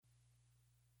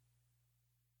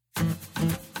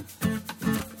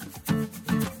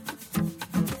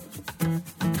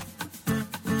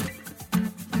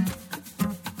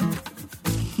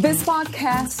This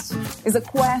podcast is a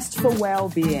quest for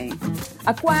well-being,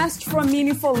 a quest for a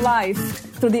meaningful life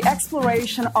through the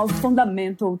exploration of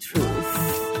fundamental truth.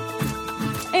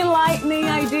 Enlightening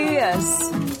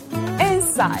ideas,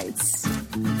 insights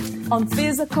on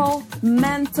physical,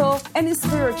 mental, and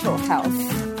spiritual health.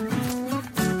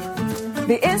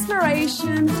 The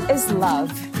inspiration is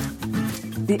love.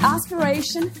 The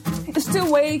aspiration is to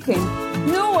awaken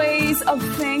new ways of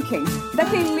thinking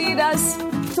that can lead us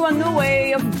to a new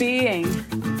way of being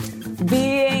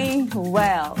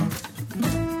well.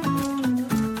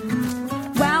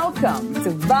 Welcome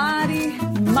to Body,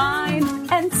 Mind,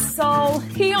 and Soul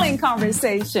Healing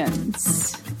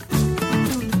Conversations.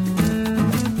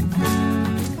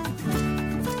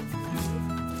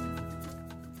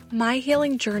 My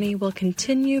healing journey will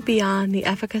continue beyond the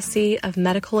efficacy of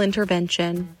medical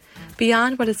intervention,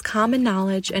 beyond what is common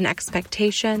knowledge and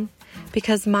expectation,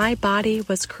 because my body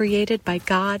was created by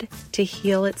God to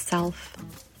heal itself.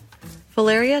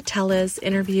 Valeria Teles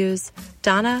interviews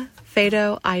Donna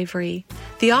Fado Ivory,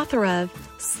 the author of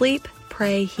Sleep,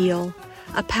 Pray, Heal,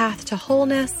 A Path to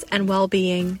Wholeness and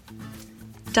Well-Being.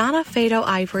 Donna Fado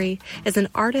Ivory is an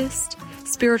artist,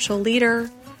 spiritual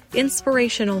leader,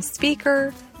 inspirational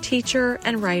speaker, teacher,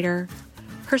 and writer.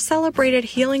 Her celebrated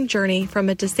healing journey from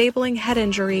a disabling head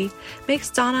injury makes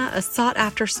Donna a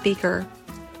sought-after speaker.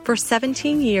 For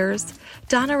 17 years,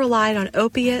 Donna relied on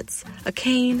opiates, a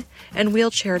cane, and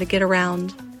wheelchair to get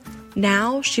around.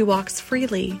 Now she walks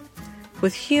freely.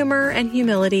 With humor and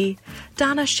humility,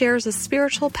 Donna shares a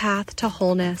spiritual path to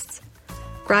wholeness.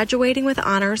 Graduating with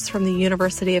honors from the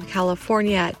University of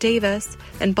California at Davis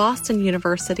and Boston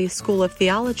University School of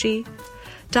Theology,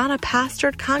 Donna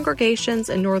pastored congregations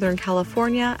in Northern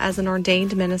California as an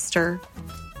ordained minister.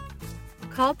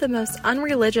 Called the most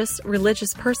unreligious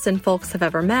religious person folks have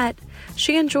ever met,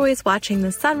 she enjoys watching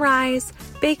the sunrise,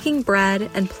 baking bread,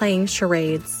 and playing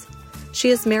charades. She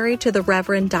is married to the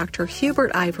Reverend Dr.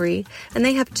 Hubert Ivory, and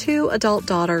they have 2 adult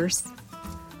daughters.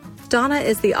 Donna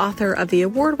is the author of the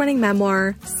award-winning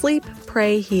memoir, Sleep,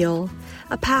 Pray, Heal,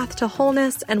 A Path to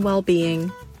Wholeness and Well-Being,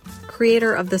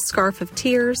 creator of The Scarf of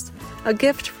Tears, a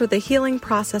gift for the healing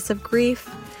process of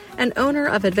grief, and owner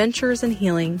of Adventures in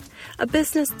Healing, a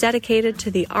business dedicated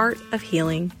to the art of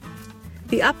healing.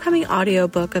 The upcoming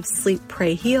audiobook of Sleep,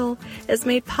 Pray, Heal is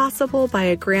made possible by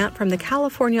a grant from the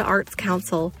California Arts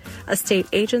Council, a state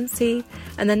agency,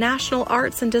 and the National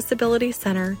Arts and Disability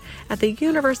Center at the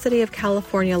University of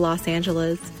California, Los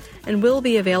Angeles, and will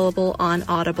be available on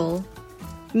Audible.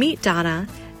 Meet Donna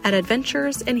at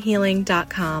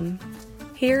adventuresinhealing.com.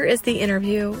 Here is the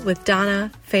interview with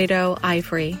Donna Fado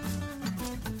Ivory.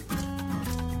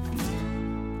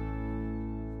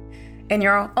 In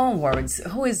your own words,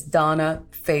 who is Donna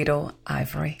Fado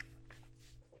Ivory?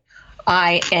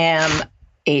 I am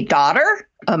a daughter,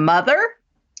 a mother,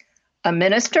 a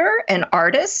minister, an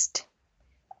artist,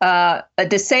 a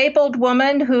disabled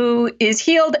woman who is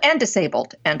healed and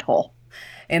disabled and whole.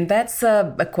 And that's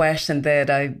a question that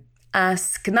I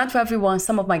ask, not to everyone,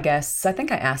 some of my guests. I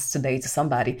think I asked today to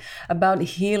somebody about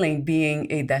healing being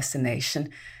a destination.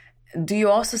 Do you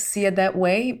also see it that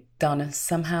way, Donna,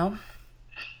 somehow?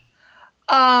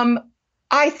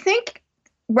 I think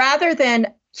rather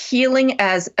than healing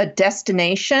as a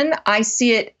destination, I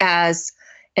see it as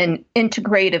an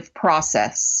integrative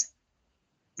process.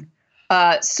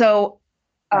 I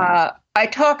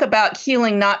talk about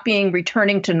healing not being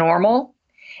returning to normal,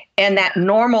 and that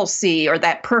normalcy or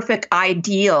that perfect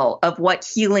ideal of what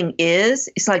healing is.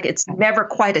 It's like it's never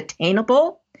quite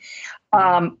attainable.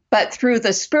 But through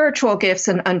the spiritual gifts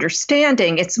and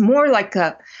understanding, it's more like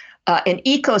an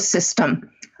ecosystem,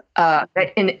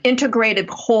 an integrated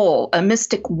whole, a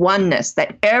mystic oneness,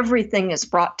 that everything is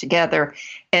brought together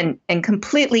and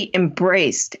completely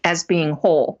embraced as being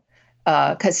whole.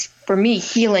 Because for me,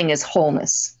 healing is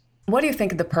wholeness. What do you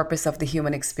think the purpose of the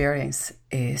human experience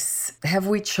is? Have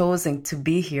we chosen to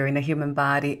be here in a human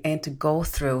body and to go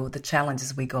through the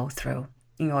challenges we go through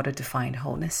in order to find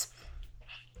wholeness?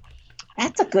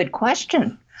 That's a good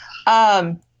question.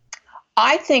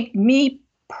 I think me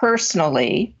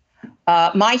personally,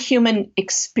 my human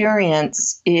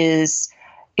experience is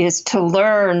to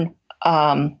learn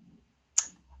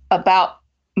about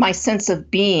my sense of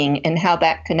being and how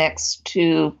that connects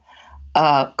to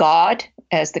God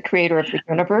as the creator of the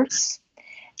universe,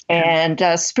 and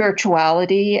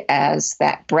spirituality as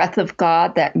that breath of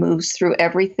God that moves through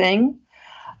everything.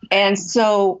 And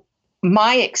so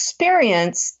my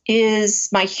experience is,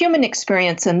 my human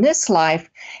experience in this life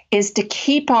is to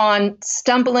keep on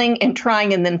stumbling and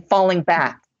trying and then falling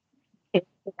back into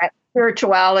that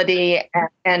spirituality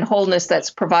and wholeness that's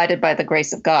provided by the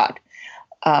grace of God.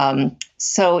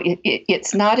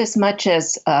 It's not as much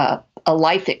as a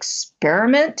life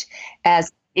experiment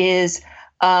as is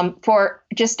for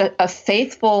just a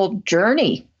faithful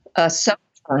journey, a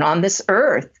sojourn on this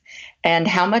earth, and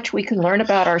how much we can learn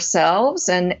about ourselves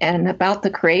and about the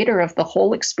creator of the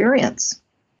whole experience.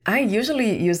 I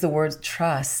usually use the word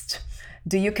trust.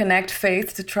 Do you connect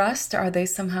faith to trust? Are they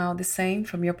somehow the same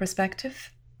from your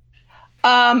perspective?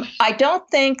 I don't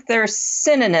think they're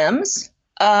synonyms,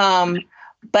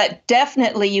 but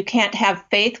definitely you can't have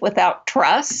faith without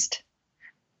trust.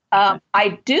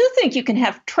 I do think you can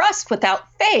have trust without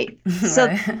faith. So,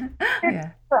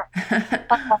 Yeah.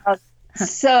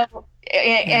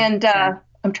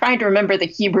 I'm trying to remember the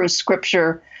Hebrew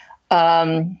scripture.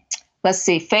 Let's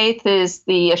see. Faith is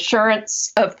the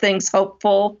assurance of things hoped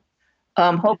for,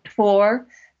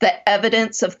 the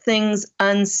evidence of things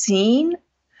unseen.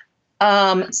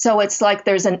 So it's like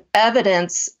there's an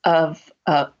evidence of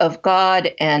God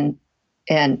and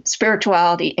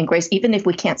spirituality and grace, even if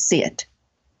we can't see it.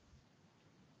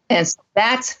 And so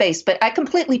that's faith. But I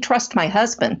completely trust my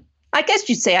husband. I guess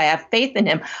you'd say I have faith in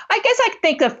him. I guess I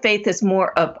think of faith as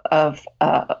more of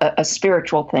a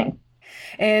spiritual thing.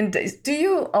 And do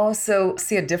you also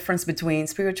see a difference between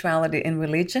spirituality and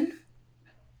religion?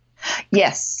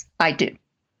 Yes, I do.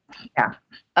 Yeah.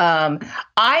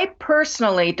 I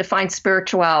personally define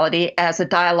spirituality as a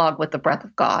dialogue with the breath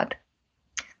of God.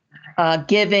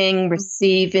 Giving,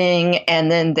 receiving,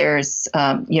 and then there's,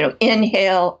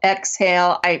 inhale,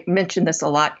 exhale. I mentioned this a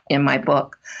lot in my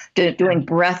book, doing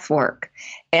breath work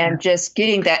and just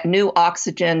getting that new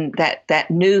oxygen,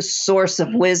 that new source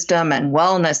of wisdom and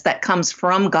wellness that comes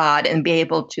from God, and be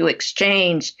able to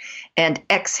exchange and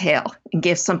exhale and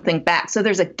give something back. So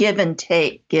there's a give and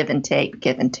take, give and take,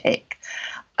 give and take.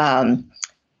 But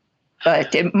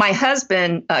my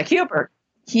husband, Hubert,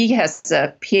 he has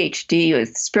a PhD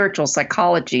with spiritual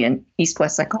psychology and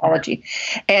East-West psychology.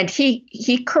 And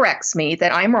he corrects me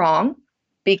that I'm wrong,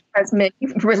 because many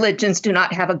religions do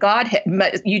not have a Godhead.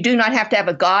 You do not have to have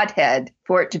a Godhead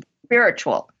for it to be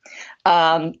spiritual.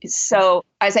 So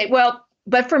I say, well,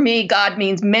 but for me, God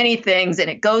means many things, and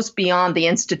it goes beyond the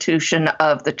institution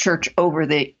of the church over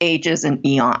the ages and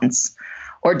eons,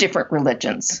 or different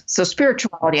religions. So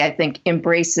spirituality, I think,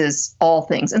 embraces all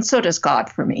things, and so does God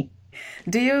for me.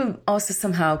 Do you also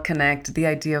somehow connect the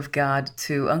idea of God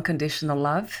to unconditional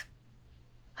love?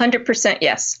 100%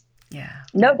 yes. Yeah.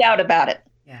 No doubt about it.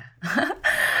 Yeah.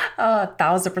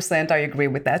 1,000% I agree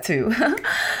with that too.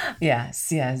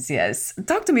 Yes.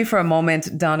 Talk to me for a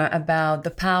moment, Donna, about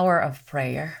the power of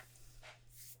prayer.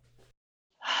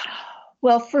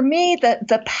 Well, for me,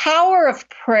 the power of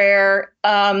prayer,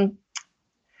 in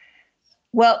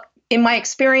my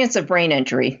experience of brain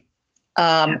injury,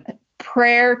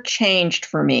 prayer changed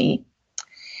for me.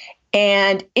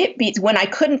 And when I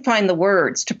couldn't find the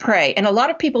words to pray, and a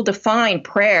lot of people define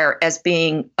prayer as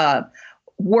being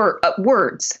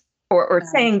words or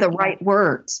saying the right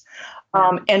words.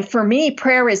 And for me,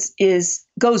 prayer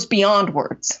goes beyond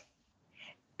words.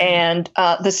 And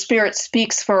the Spirit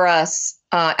speaks for us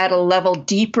at a level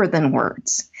deeper than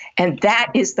words. And that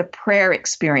is the prayer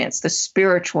experience, the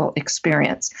spiritual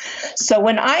experience. So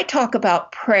when I talk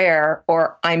about prayer,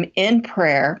 or I'm in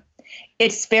prayer,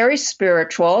 it's very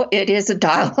spiritual. It is a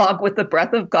dialogue with the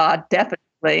breath of God,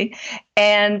 definitely.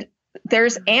 And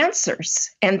there's answers.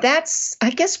 And that's,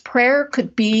 I guess, prayer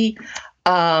could be,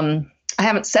 I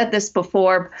haven't said this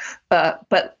before,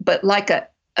 but like a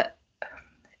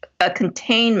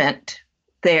containment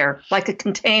there, like a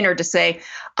container to say,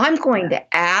 I'm going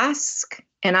to ask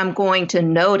and I'm going to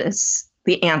notice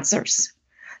the answers.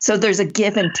 So there's a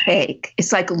give and take.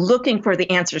 It's like looking for the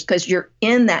answers, because you're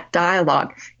in that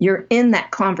dialogue. You're in that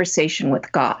conversation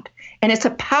with God. And it's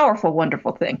a powerful,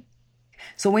 wonderful thing.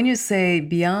 So when you say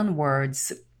beyond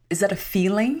words, is that a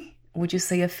feeling? Would you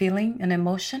say a feeling, an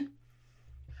emotion?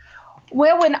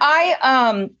 Well, when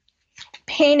I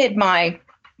painted my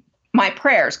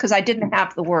prayers, because I didn't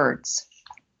have the words,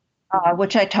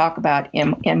 which I talk about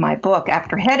in my book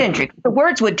after head injury, the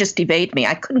words would just evade me.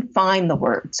 I couldn't find the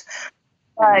words.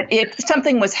 But if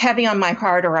something was heavy on my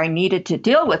heart or I needed to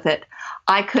deal with it,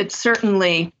 I could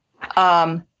certainly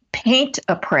paint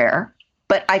a prayer,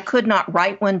 but I could not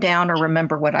write one down or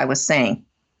remember what I was saying.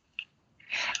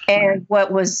 And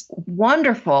what was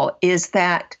wonderful is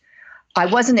that I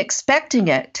wasn't expecting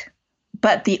it,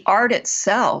 but the art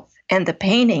itself and the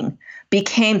painting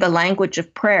became the language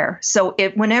of prayer. So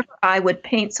whenever I would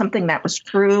paint something that was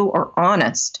true or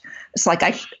honest, it's like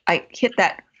I hit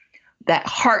that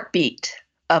heartbeat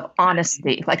of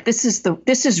honesty. Like this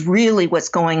is really what's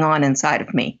going on inside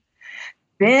of me.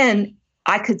 Then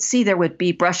I could see there would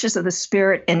be brushes of the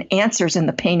Spirit and answers in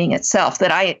the painting itself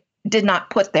that I did not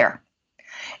put there.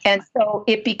 And so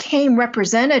it became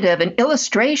representative, an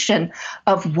illustration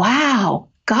of, wow,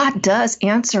 God does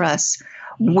answer us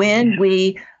when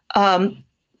we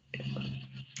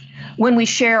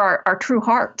share our true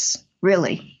hearts,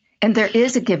 really. And there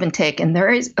is a give and take, and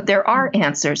there are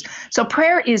answers. So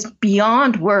prayer is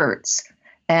beyond words.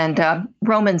 And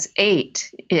Romans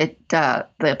 8, the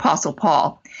Apostle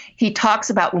Paul, he talks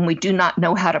about when we do not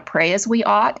know how to pray as we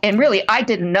ought. And really, I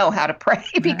didn't know how to pray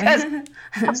because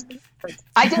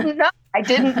I didn't know. I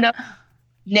didn't know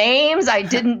names. I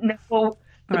didn't know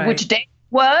which day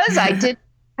it was. I didn't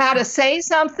know how to say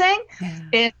something. Yeah.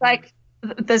 It's like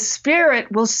the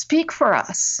Spirit will speak for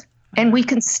us. And we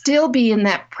can still be in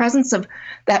that presence of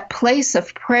that place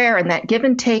of prayer and that give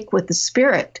and take with the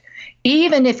Spirit,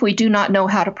 even if we do not know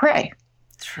how to pray.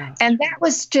 True. And that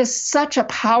was just such a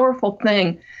powerful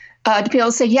thing to be able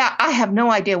to say, yeah, I have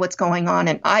no idea what's going on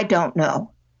and I don't know.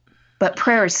 But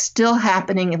prayer is still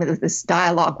happening with this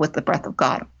dialogue with the breath of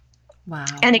God. Wow.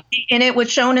 And it was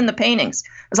shown in the paintings.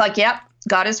 It was like, yep,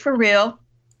 God is for real.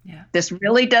 Yeah. This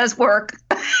really does work.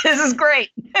 This is great.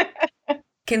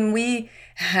 Can we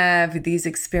have these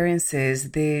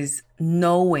experiences, these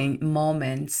knowing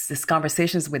moments, these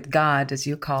conversations with God, as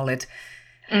you call it,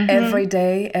 every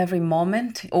day, every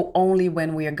moment, or only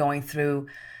when we are going through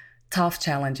tough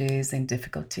challenges and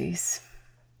difficulties?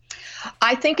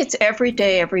 I think it's every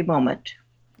day, every moment.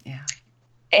 Yeah.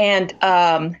 And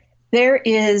there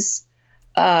is,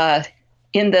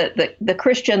 in the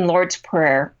Christian Lord's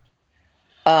Prayer,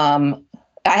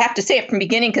 I have to say it from the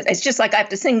beginning because it's just like I have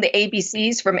to sing the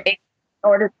ABCs from A in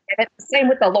order to get it. Same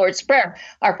with the Lord's Prayer.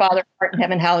 Our Father, who art in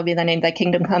heaven, hallowed be thy name. Thy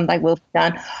kingdom come, thy will be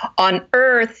done on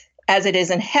earth as it is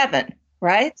in heaven,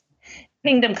 right?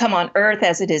 Kingdom come on earth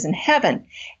as it is in heaven.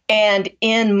 And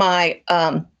in my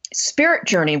spirit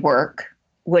journey work,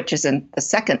 which is in the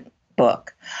second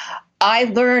book, I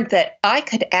learned that I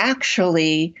could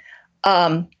actually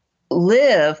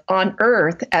live on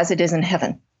earth as it is in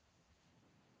heaven.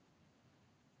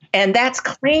 And that's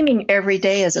claiming every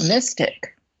day as a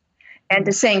mystic and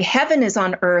to saying heaven is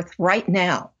on earth right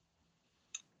now.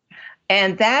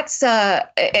 And that's,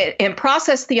 and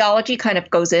process theology kind of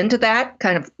goes into that,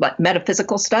 kind of like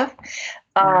metaphysical stuff.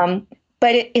 But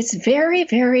it's very,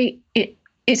 very,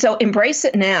 so embrace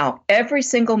it now, every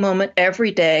single moment,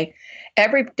 every day.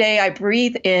 Every day I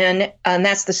breathe in, and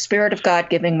that's the Spirit of God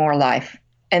giving more life.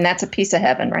 And that's a piece of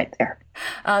heaven right there.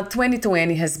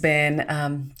 2020 has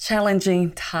been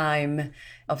challenging time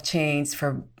of change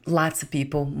for lots of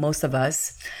people, most of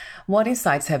us. What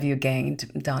insights have you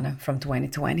gained, Donna, from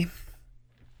 2020?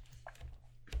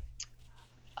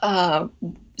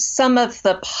 Some of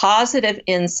the positive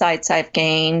insights I've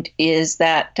gained is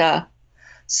that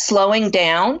slowing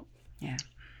down,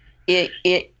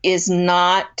 it is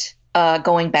not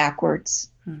going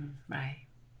backwards. Right.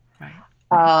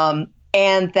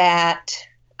 And that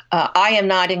I am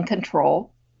not in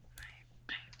control.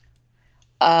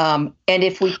 And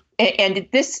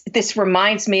this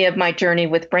reminds me of my journey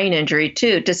with brain injury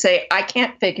too, to say, I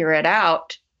can't figure it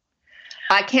out.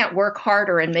 I can't work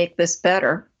harder and make this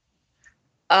better.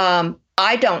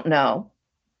 I don't know,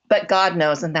 but God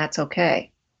knows, and that's okay.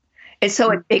 And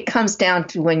so it comes down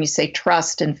to when you say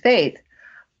trust and faith.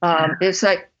 It's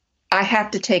like, I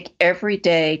have to take every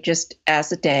day just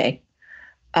as a day.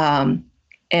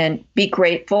 And be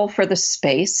grateful for the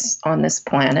space on this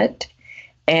planet.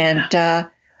 And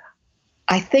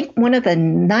I think one of the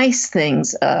nice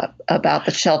things about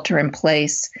the shelter in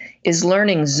place is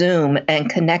learning Zoom and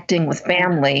connecting with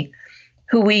family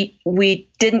who we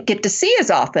didn't get to see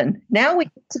as often. Now we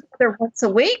get together once a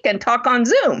week and talk on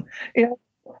Zoom.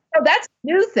 So that's a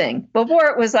new thing. Before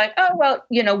it was like, oh, well,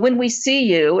 when we see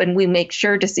you, and we make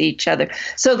sure to see each other.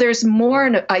 So there's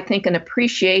more, I think, an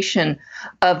appreciation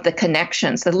of the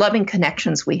connections, the loving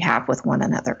connections we have with one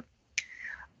another.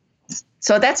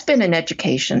 So that's been an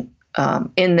education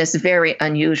in this very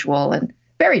unusual and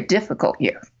very difficult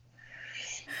year.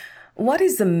 What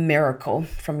is a miracle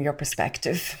from your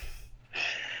perspective?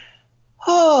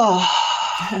 Oh,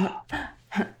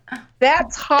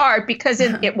 that's hard because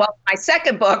my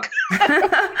second book,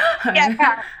 I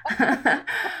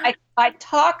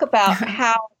talk about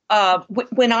how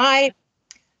when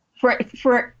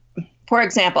for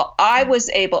example, I was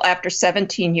able, after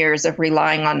 17 years of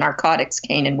relying on narcotics,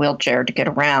 cane, and wheelchair to get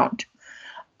around,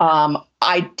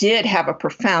 I did have a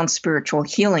profound spiritual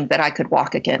healing that I could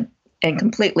walk again and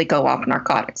completely go off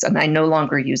narcotics, and I no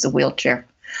longer use a wheelchair.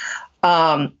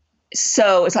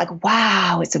 So it's like,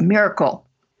 wow, it's a miracle.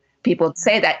 People would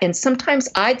say that. And sometimes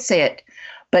I'd say it,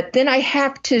 But then I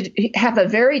have to have a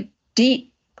very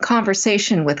deep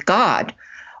conversation with God.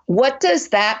 What does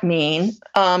that mean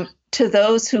to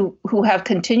those who have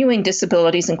continuing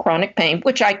disabilities and chronic pain,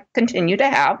 which I continue to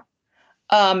have?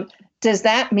 Does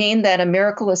that mean that a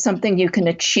miracle is something you can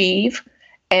achieve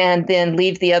and then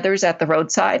leave the others at the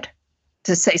roadside?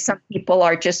 To say some people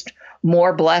are just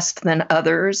more blessed than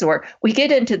others, or we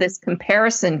get into this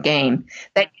comparison game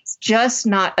that it's just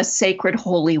not a sacred,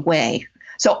 holy way.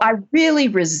 So I really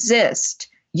resist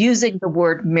using the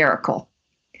word miracle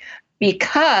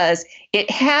because it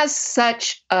has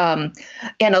such an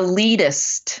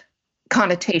elitist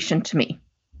connotation to me.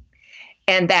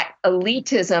 And that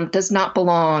elitism does not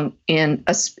belong in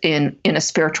a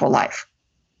spiritual life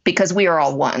because we are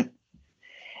all one.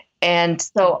 And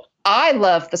so I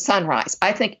love the sunrise.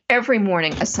 I think every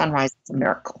morning a sunrise is a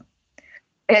miracle.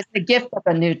 It's the gift of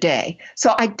a new day.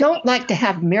 So I don't like to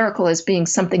have miracle as being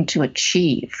something to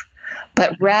achieve,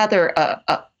 but rather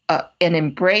an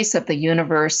embrace of the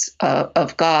universe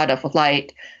of God, of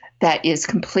light, that is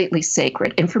completely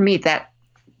sacred. And for me,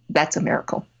 that's a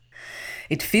miracle.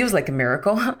 It feels like a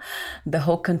miracle, the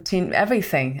whole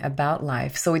everything about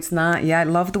life. So it's not, I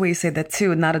love the way you say that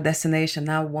too, not a destination,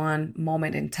 not one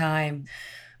moment in time,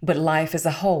 but life as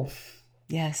a whole.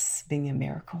 Yes, being a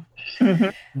miracle.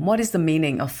 Mm-hmm. What is the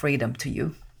meaning of freedom to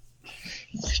you?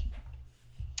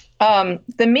 The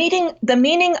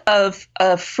meaning of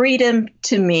freedom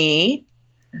to me,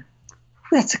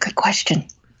 that's a good question.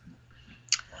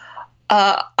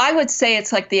 I would say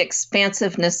it's like the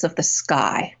expansiveness of the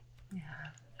sky.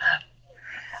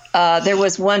 There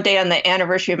was one day on the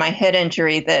anniversary of my head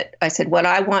injury that I said, what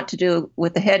I want to do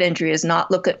with the head injury is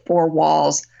not look at four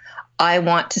walls. I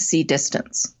want to see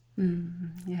distance.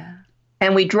 Yeah.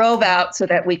 And we drove out so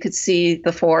that we could see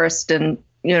the forest and,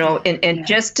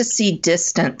 just to see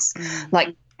distance,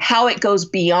 like how it goes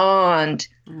beyond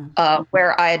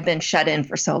where I had been shut in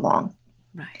for so long.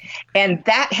 Right. And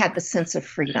that had the sense of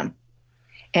freedom.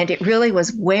 And it really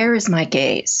was, where is my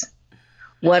gaze?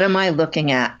 What am I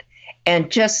looking at?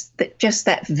 And just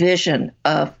that vision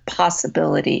of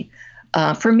possibility,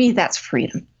 for me, that's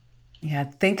freedom. Yeah,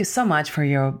 thank you so much for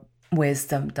your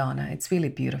wisdom, Donna. It's really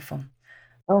beautiful.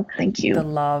 Oh, thank you. The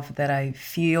love that I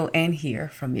feel and hear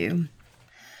from you.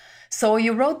 So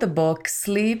you wrote the book,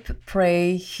 Sleep,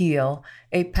 Pray, Heal,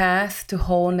 A Path to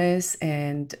Wholeness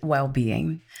and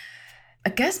Well-Being. I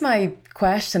guess my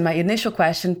initial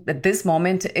question at this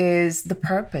moment is the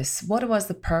purpose. What was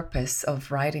the purpose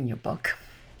of writing your book?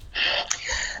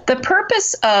 The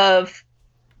purpose of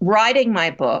writing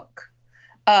my book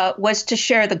was to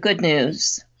share the good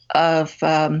news of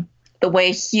the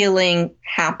way healing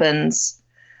happens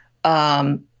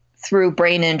through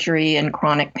brain injury and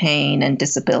chronic pain and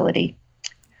disability.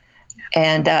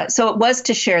 And so it was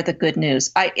to share the good news.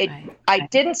 I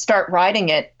didn't start writing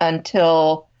it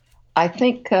until I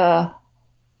think,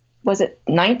 was it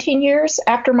 19 years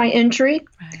after my injury?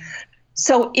 Right.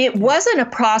 So it wasn't a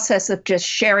process of just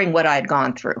sharing what I'd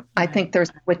gone through. Right. I think there's,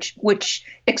 which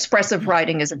expressive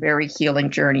writing is a very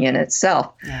healing journey in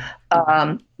itself.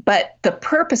 Yeah. But the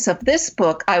purpose of this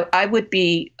book, I would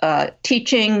be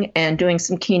teaching and doing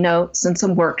some keynotes and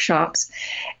some workshops.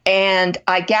 And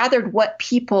I gathered what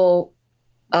people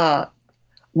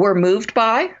were moved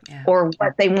by or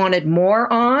what they wanted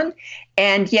more on.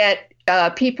 And yet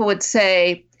people would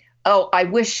say, oh, I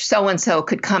wish so-and-so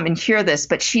could come and hear this,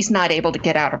 but she's not able to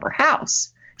get out of her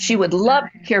house. She would love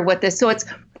to hear what this. So it's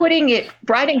writing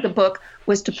the book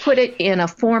was to put it in a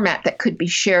format that could be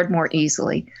shared more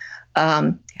easily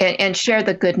and share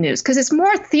the good news. Because it's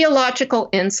more theological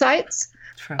insights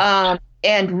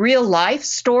and real life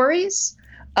stories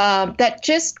that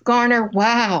just garner,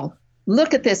 wow,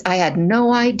 look at this. I had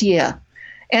no idea.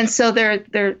 And so they're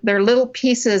little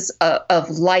pieces of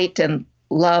light and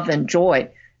love and joy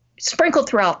sprinkled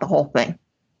throughout the whole thing.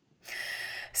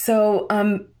 So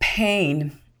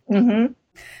pain,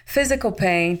 physical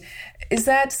pain, is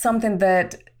that something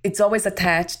that it's always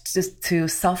attached to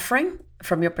suffering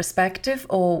from your perspective,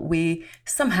 or we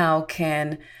somehow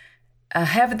can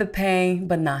have the pain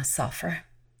but not suffer?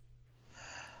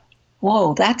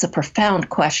 Whoa, that's a profound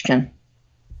question.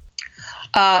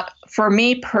 For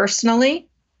me personally,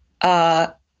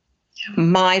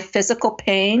 my physical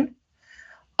pain,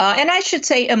 and I should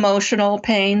say emotional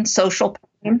pain, social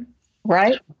pain,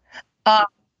 right?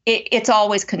 It's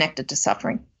always connected to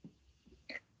suffering.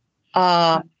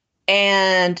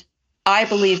 And I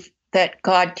believe that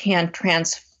God can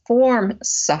transform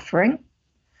suffering.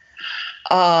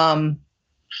 And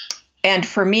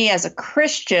for me as a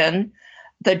Christian,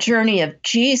 the journey of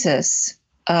Jesus,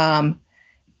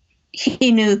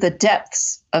 he knew the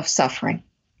depths of suffering.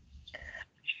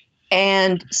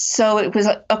 And so it was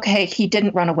like, okay, he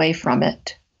didn't run away from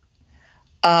it.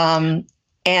 And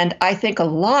I think a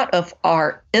lot of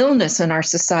our illness in our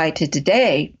society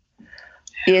today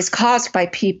is caused by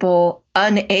people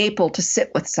unable to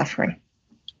sit with suffering.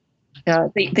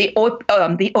 The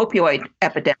opioid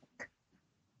epidemic.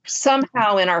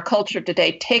 Somehow in our culture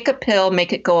today, take a pill,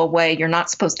 make it go away. You're not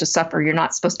supposed to suffer. You're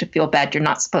not supposed to feel bad. You're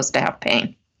not supposed to have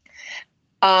pain.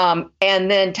 And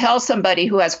then tell somebody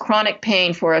who has chronic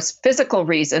pain for a physical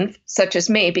reason, such as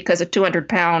me, because a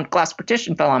 200-pound glass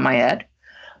partition fell on my head.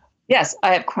 Yes,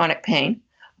 I have chronic pain.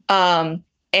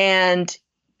 And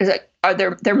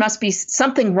there must be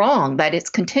something wrong that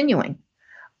it's continuing.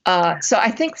 So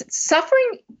I think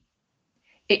suffering,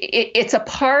 it's a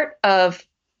part of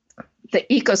the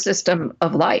ecosystem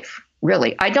of life,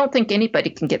 really. I don't think anybody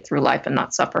can get through life and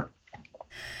not suffer.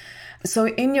 So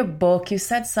in your book, you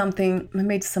said something, I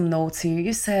made some notes here.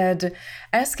 You said,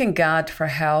 asking God for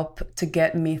help to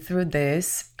get me through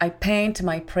this, I paint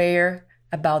my prayer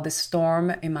about the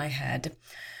storm in my head.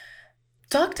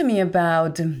 Talk to me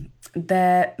about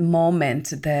that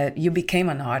moment that you became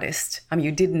an artist. I mean,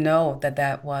 you didn't know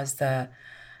that was the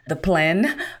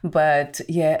plan, but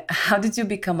yeah, how did you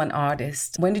become an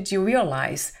artist? When did you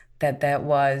realize that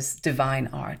was divine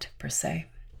art, per se?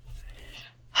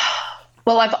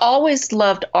 Well, I've always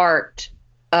loved art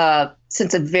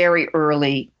since a very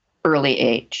early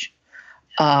age.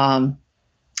 My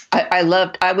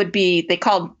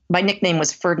nickname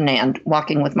was Ferdinand,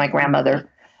 walking with my grandmother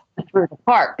through the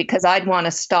park, because I'd want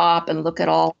to stop and look at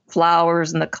all the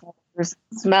flowers and the colors,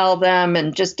 smell them,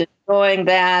 and just enjoying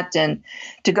that, and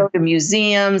to go to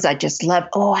museums. I'd love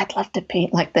to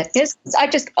paint like that. I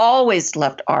just always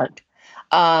loved art.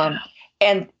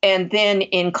 And then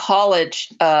in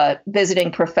college,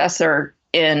 visiting professor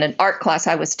in an art class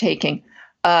I was taking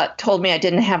told me I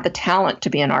didn't have the talent to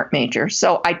be an art major.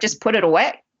 So I just put it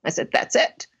away. I said, that's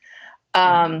it.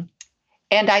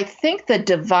 And I think the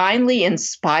divinely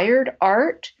inspired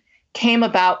art came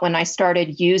about when I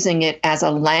started using it as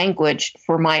a language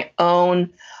for my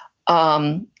own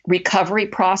recovery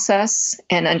process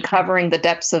and uncovering the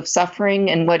depths of suffering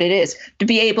and what it is, to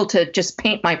be able to just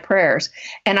paint my prayers.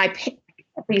 And I paint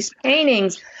these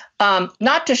paintings,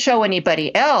 not to show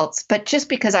anybody else, but just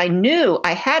because I knew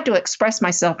I had to express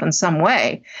myself in some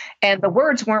way, and the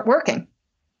words weren't working.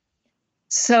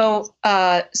 So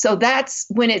that's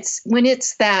when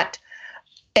it's that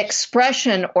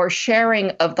expression or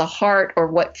sharing of the heart, or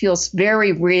what feels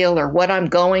very real, or what I'm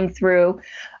going through.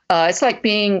 It's like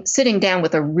sitting down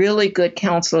with a really good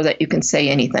counselor that you can say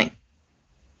anything.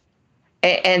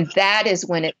 And that is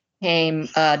when it became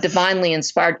divinely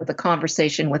inspired with a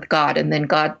conversation with God. And then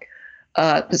God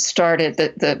started,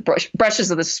 the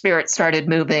brushes of the Spirit started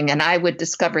moving, and I would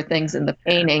discover things in the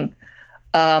painting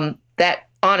that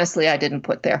honestly I didn't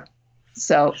put there.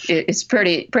 So it's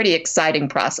pretty exciting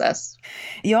process.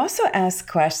 You also ask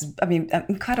questions,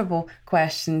 incredible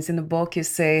questions. In the book, you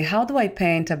say, how do I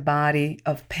paint a body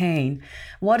of pain?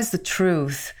 What is the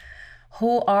truth?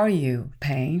 Who are you,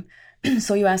 pain?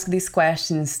 So you ask these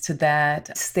questions to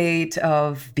that state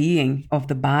of being of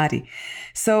the body.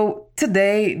 So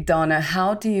today, Donna,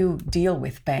 how do you deal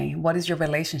with pain? What is your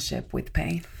relationship with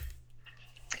pain?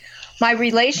 My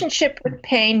relationship with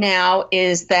pain now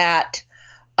is that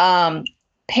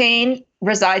pain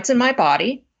resides in my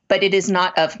body, but it is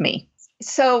not of me.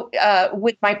 So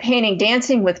with my painting,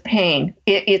 Dancing with Pain,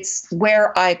 it's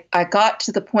where I got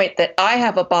to the point that I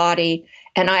have a body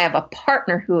and I have a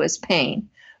partner who is pain,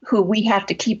 who we have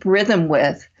to keep rhythm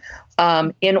with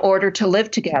in order to live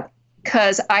together.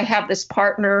 Because I have this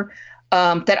partner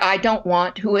that I don't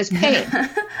want, who is pain.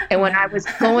 And when I was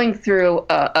going through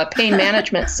a pain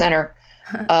management center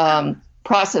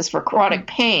process for chronic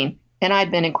pain, and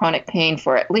I'd been in chronic pain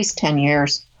for at least 10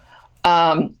 years,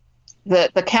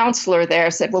 the counselor there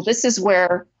said, well, this is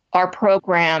where our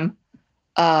program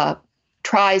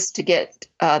tries to get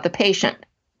the patient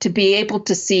to be able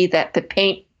to see that the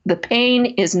pain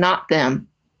is not them,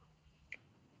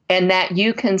 and that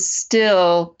you can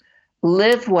still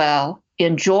live well,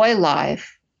 enjoy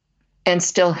life, and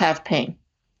still have pain.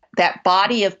 That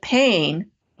body of pain,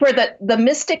 for the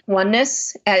mystic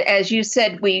oneness, as you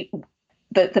said,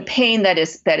 the pain that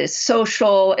is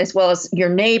social, as well as your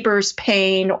neighbor's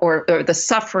pain or the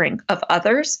suffering of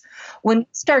others, when we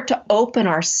start to open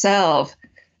ourselves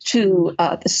to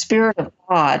the Spirit of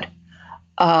God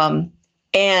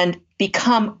and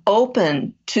become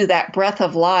open to that breath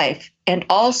of life, and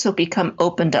also become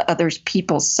open to others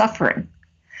people's suffering,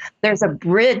 there's a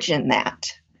bridge in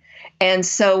that. And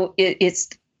so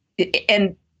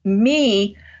and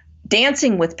me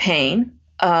dancing with pain,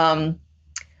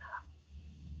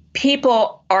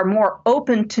 people are more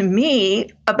open to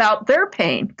me about their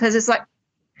pain, because it's like,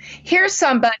 here's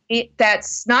somebody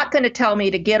that's not going to tell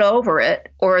me to get over it,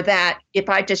 or that if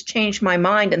I just change my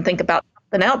mind and think about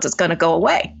something else, it's going to go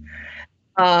away.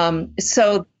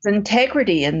 So there's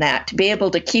integrity in that, to be able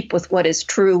to keep with what is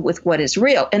true, with what is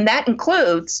real. And that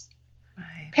includes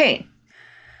pain.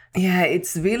 Yeah,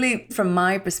 it's really, from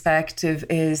my perspective,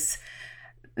 is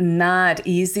not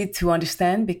easy to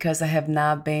understand because I have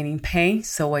not been in pain.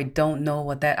 So I don't know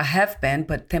what that, I have been,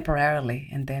 but temporarily.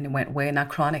 And then it went away, not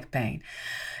chronic pain.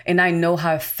 And I know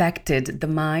how affected the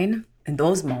mind in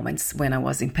those moments when I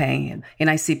was in pain. And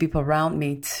I see people around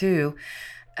me too,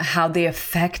 how they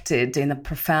affected in a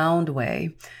profound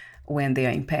way when they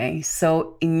are in pain.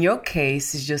 So in your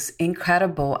case, it's just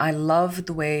incredible. I love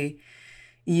the way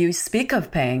you speak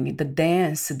of pain, the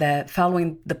dance, that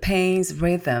following the pain's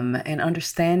rhythm and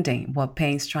understanding what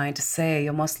pain's trying to say,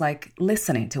 almost like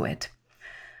listening to it.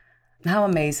 How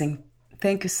amazing.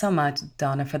 Thank you so much,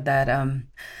 Donna, for that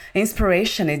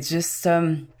inspiration. It's just,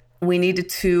 we needed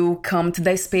to come to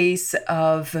that space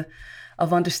of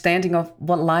understanding of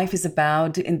what life is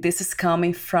about. And this is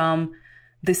coming from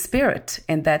the spirit.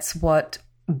 And that's what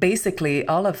basically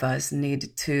all of us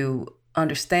need to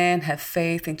understand, have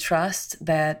faith and trust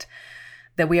that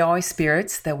we are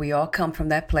spirits, that we all come from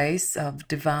that place of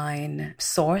divine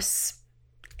source.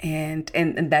 And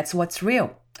that's what's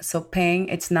real. So pain,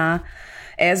 it's not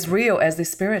as real as the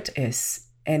spirit is.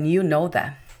 And you know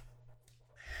that.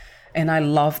 And I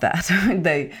love that.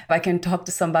 If I can talk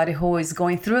to somebody who is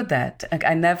going through that.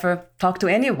 I never talked to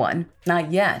anyone,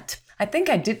 not yet. I think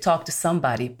I did talk to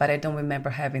somebody, but I don't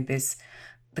remember having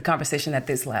the conversation at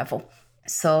this level.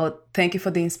 So thank you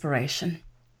for the inspiration.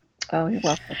 Oh, you're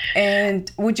welcome.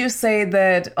 And would you say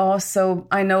that also,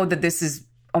 I know that this is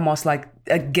almost like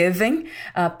a giving,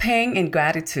 pain and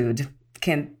gratitude,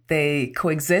 can they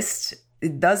coexist?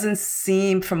 It doesn't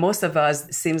seem, for most of us,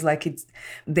 it seems like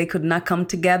they could not come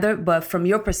together. But from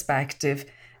your perspective,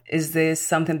 is this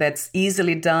something that's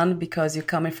easily done because you're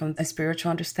coming from a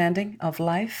spiritual understanding of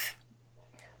life?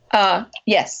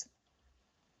 Yes.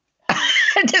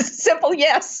 Just simple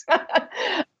yes.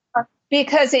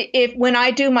 Because when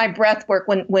I do my breath work,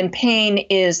 when pain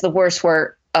is the worst,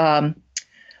 where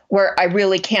I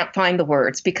really can't find the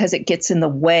words because it gets in the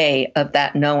way of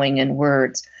that knowing in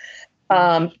words,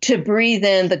 to breathe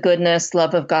in the goodness,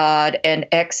 love of God, and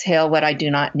exhale what I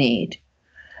do not need.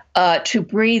 To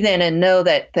breathe in and know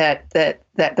that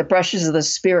the brushes of the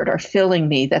Spirit are filling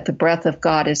me, that the breath of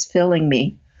God is filling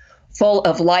me, full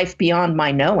of life beyond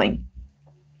my knowing.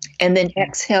 And then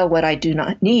exhale what I do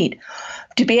not need.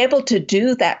 To be able to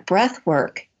do that breath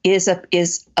work is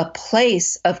a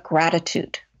place of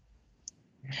gratitude.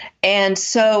 And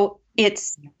so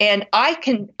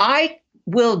I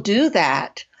will do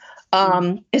that,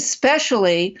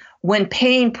 especially when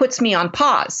pain puts me on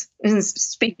pause. And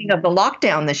speaking of the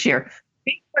lockdown this year,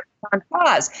 pain puts me on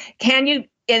pause. Can you,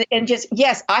 and just,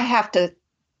 yes, I have to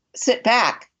sit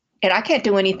back and I can't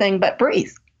do anything but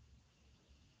breathe.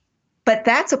 But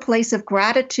that's a place of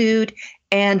gratitude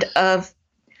and of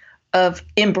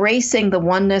embracing the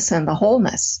oneness and the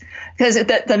wholeness. Because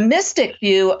the mystic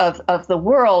view of the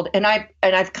world, and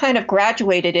I've kind of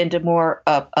graduated into more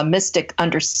a mystic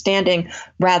understanding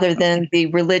rather than the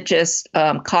religious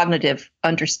cognitive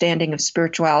understanding of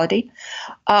spirituality.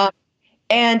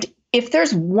 And if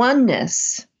there's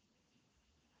oneness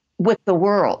with the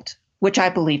world, which I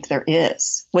believe there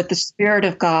is, with the Spirit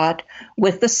of God,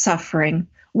 with the suffering,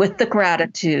 with the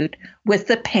gratitude, with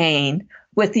the pain,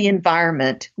 with the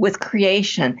environment, with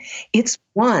creation, it's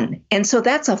one. And so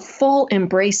that's a full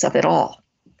embrace of it all.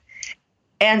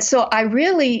 And so I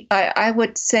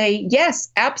would say,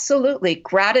 yes, absolutely.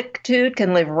 Gratitude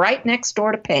can live right next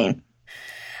door to pain.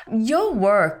 Your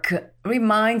work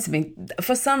reminds me,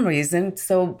 for some reason,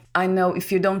 so I know if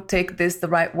you don't take this the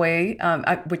right way,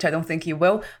 which I don't think you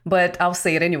will, but I'll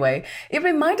say it anyway. It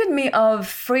reminded me of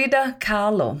Frida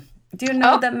Kahlo. Do you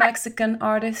know that Mexican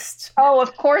artist? Oh,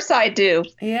 of course I do.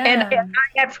 Yeah. And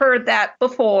I have heard that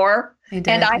before. And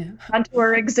I've gone to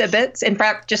her exhibits. In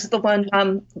fact, just the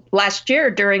one last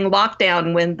year during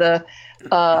lockdown when the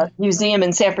museum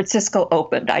in San Francisco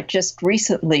opened. I just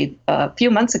recently, a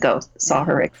few months ago, saw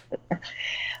her exhibit there.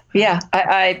 Yeah,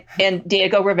 I and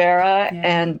Diego Rivera.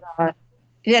 And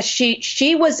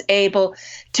she was able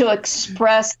to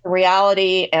express the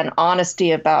reality and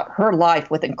honesty about her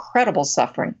life with incredible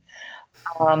suffering.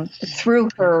 Through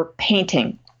her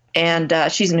painting, and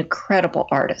she's an incredible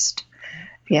artist.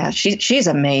 Yeah, she's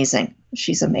amazing.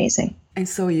 She's amazing. And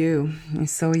so you,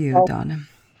 Donna.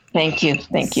 Thank you.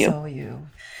 So you.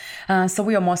 So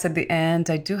we're almost at the end.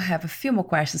 I do have a few more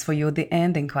questions for you, the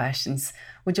ending questions.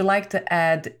 Would you like to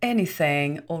add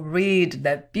anything or read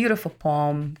that beautiful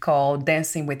poem called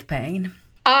Dancing with Pain?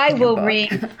 I will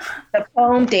read the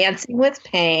poem Dancing with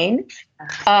Pain.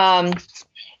 And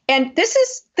this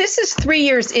is 3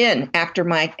 years in after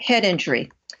my head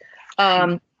injury.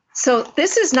 So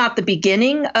this is not the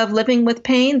beginning of living with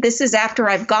pain. This is after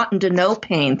I've gotten to know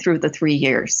pain through the 3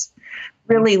 years.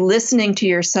 Really listening to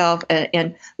yourself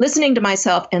and listening to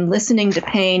myself and listening to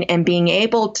pain and being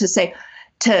able to say,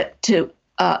 to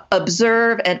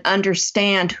observe and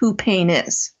understand who pain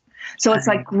is. So it's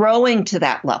like growing to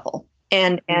that level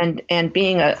and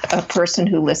being a person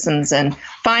who listens and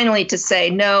finally to say,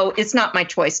 no, it's not my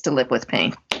choice to live with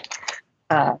pain.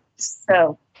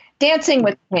 So dancing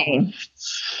with pain.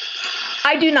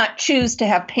 I do not choose to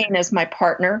have pain as my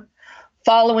partner,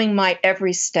 following my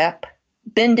every step,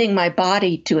 bending my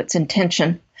body to its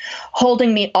intention,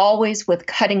 holding me always with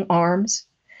cutting arms,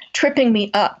 tripping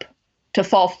me up to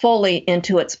fall fully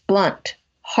into its blunt,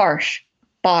 harsh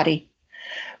body,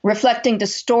 reflecting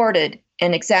distorted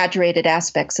and exaggerated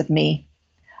aspects of me.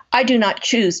 I do not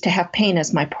choose to have pain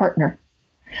as my partner.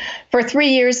 For 3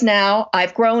 years now,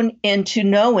 I've grown into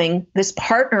knowing this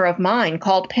partner of mine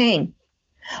called pain.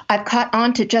 I've caught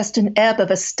on to just an ebb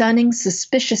of a stunning,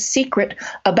 suspicious secret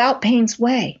about pain's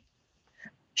way.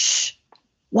 Shh,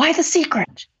 why the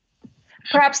secret?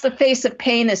 Perhaps the face of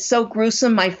pain is so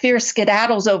gruesome my fear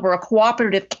skedaddles over a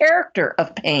cooperative character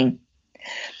of pain.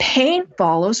 Pain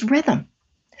follows rhythm.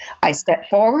 I step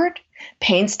forward,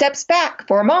 pain steps back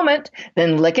for a moment,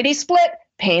 then lickety-split,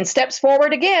 pain steps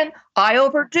forward again. I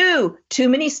overdo too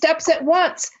many steps at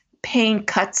once. Pain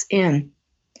cuts in.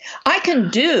 I can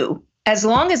do as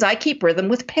long as I keep rhythm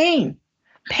with pain.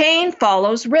 Pain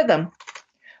follows rhythm.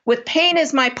 With pain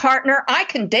as my partner, I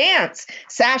can dance.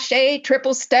 Sashay,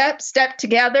 triple step, step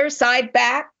together, side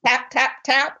back, tap, tap,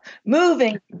 tap,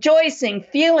 moving, rejoicing,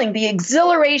 feeling the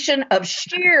exhilaration of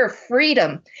sheer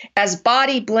freedom as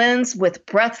body blends with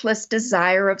breathless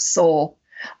desire of soul.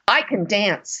 I can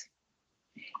dance.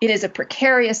 It is a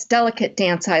precarious, delicate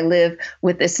dance I live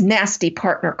with this nasty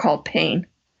partner called pain.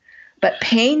 But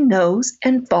pain knows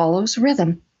and follows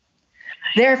rhythm.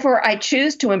 Therefore, I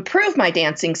choose to improve my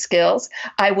dancing skills.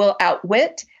 I will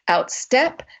outwit,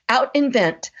 outstep,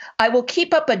 outinvent. I will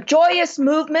keep up a joyous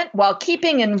movement while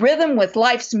keeping in rhythm with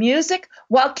life's music,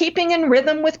 while keeping in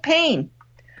rhythm with pain.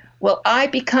 Will I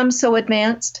become so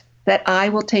advanced that I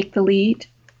will take the lead?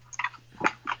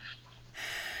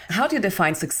 How do you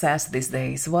define success these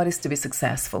days? What is to be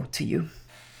successful to you?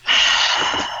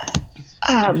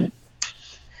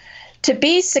 To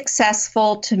be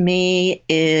successful to me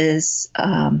is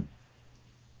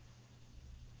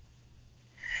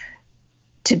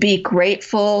to be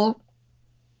grateful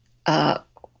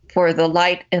for the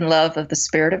light and love of the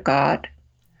Spirit of God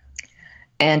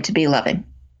and to be loving.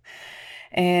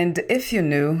 And if you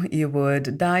knew you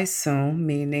would die soon,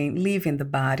 meaning leaving the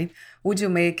body, would you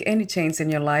make any change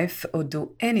in your life or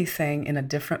do anything in a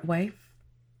different way?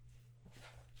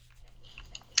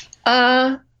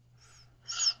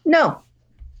 No.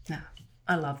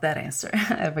 I love that answer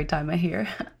every time I hear.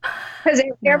 Because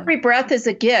every breath is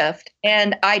a gift.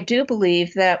 And I do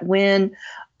believe that when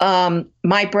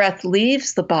my breath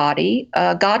leaves the body,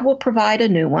 God will provide a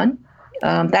new one.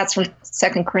 That's from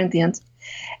 2 Corinthians.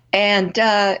 And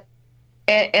that,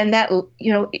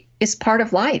 is part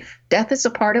of life. Death is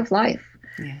a part of life.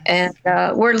 Yes.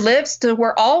 And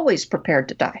we're always prepared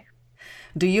to die.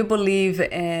 Do you believe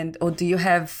or do you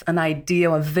have an idea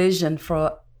or vision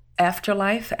for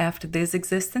afterlife after this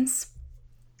existence?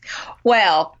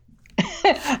 Well,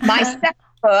 my second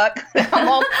book, I'm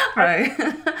almost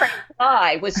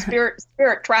right. with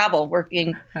spirit travel,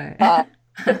 working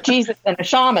with Jesus and a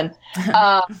shaman.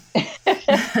 I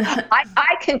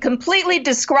can completely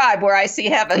describe where I see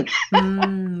heaven.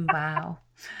 Wow.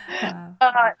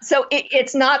 So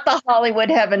it's not the Hollywood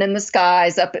heaven in the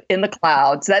skies up in the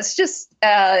clouds. That's just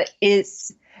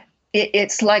it's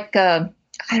like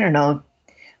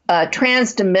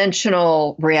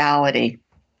transdimensional reality.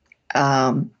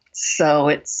 So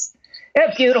it's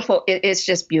beautiful. It's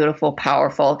just beautiful,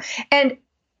 powerful, and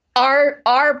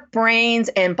our brains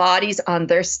and bodies on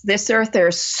this earth.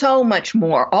 There's so much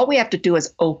more. All we have to do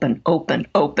is open,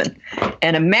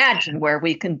 and imagine where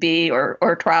we can be,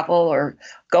 or travel, or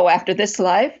go after this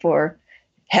life, or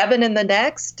heaven in the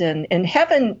next. And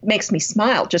heaven makes me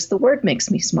smile. Just the word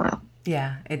makes me smile.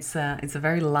 Yeah, it's a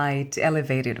very light,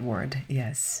 elevated word.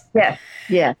 Yes.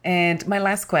 Yeah. And my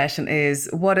last question is,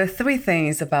 what are 3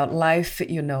 things about life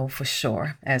you know for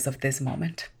sure as of this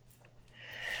moment?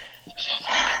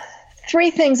 3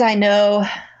 things I know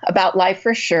about life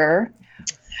for sure.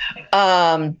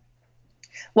 Well,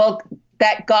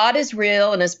 that God is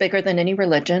real and is bigger than any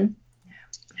religion.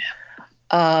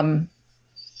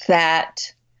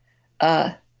 That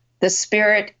the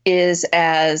Spirit is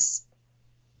as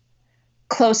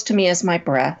close to me as my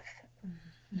breath.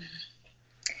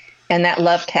 And that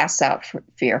love casts out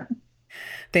fear.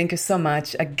 Thank you so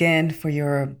much again for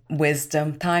your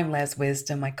wisdom, timeless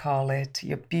wisdom, I call it,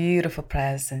 your beautiful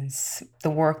presence, the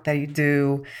work that you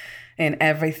do, and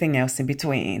everything else in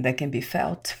between that can be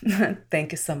felt.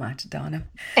 Thank you so much, Donna.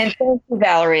 And thank you,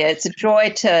 Valeria. It's a joy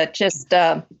to just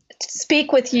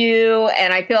speak with you.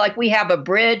 And I feel like we have a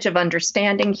bridge of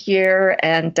understanding here.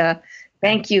 And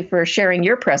thank you for sharing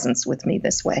your presence with me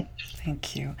this way.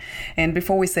 Thank you. And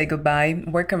before we say goodbye,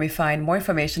 where can we find more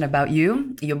information about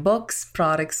you, your books,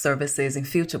 products, services, and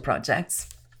future projects?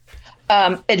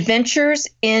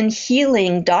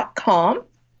 Adventuresinhealing.com.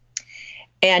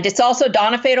 And it's also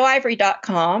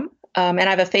donnafadoivory.com. And I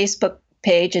have a Facebook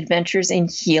page, Adventures in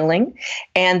Healing.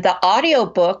 And the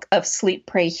audiobook of Sleep,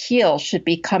 Pray, Heal should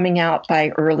be coming out by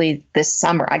early this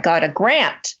summer. I got a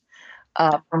grant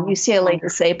from UCLA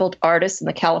Disabled Artists and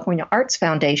the California Arts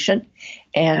Foundation.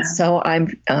 And so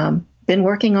I've been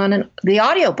working on the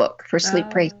audiobook for Sleep,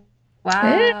 Pray.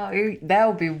 Wow, that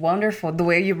would be wonderful. The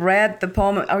way you read the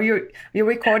poem. Are you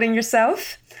recording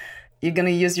yourself? You're going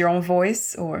to use your own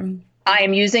voice or... I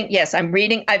am yes, I'm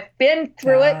reading. I've been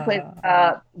through it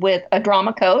with a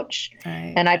drama coach,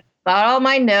 and I got all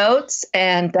my notes.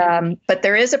 And but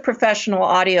there is a professional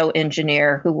audio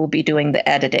engineer who will be doing the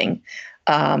editing.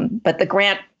 But the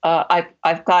grant,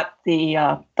 I've got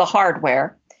the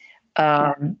hardware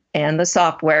and the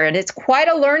software, and it's quite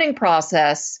a learning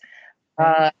process.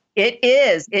 It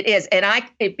is, and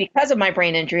because of my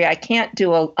brain injury, I can't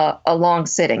do a long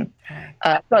sitting.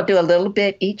 So I'll do a little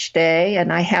bit each day,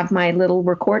 and I have my little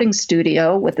recording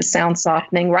studio with the sound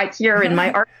softening right here in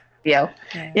my art studio.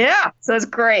 Yeah, so it's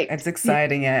great. It's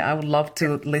exciting. I would love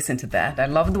to listen to that. I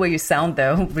love the way you sound,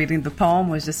 though. Reading the poem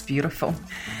was just beautiful.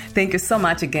 Thank you so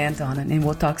much again, Donna, and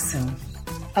we'll talk soon.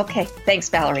 Okay, thanks,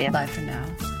 Valeria. Bye for now.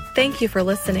 Thank you for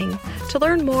listening. To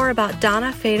learn more about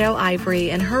Donna Fado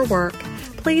Ivory and her work,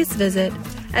 please visit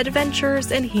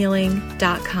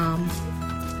adventuresinhealing.com.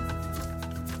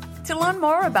 To learn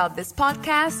more about this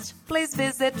podcast, please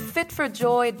visit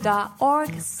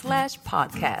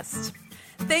fitforjoy.org/podcast.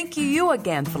 Thank you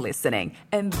again for listening,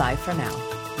 and bye for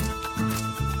now.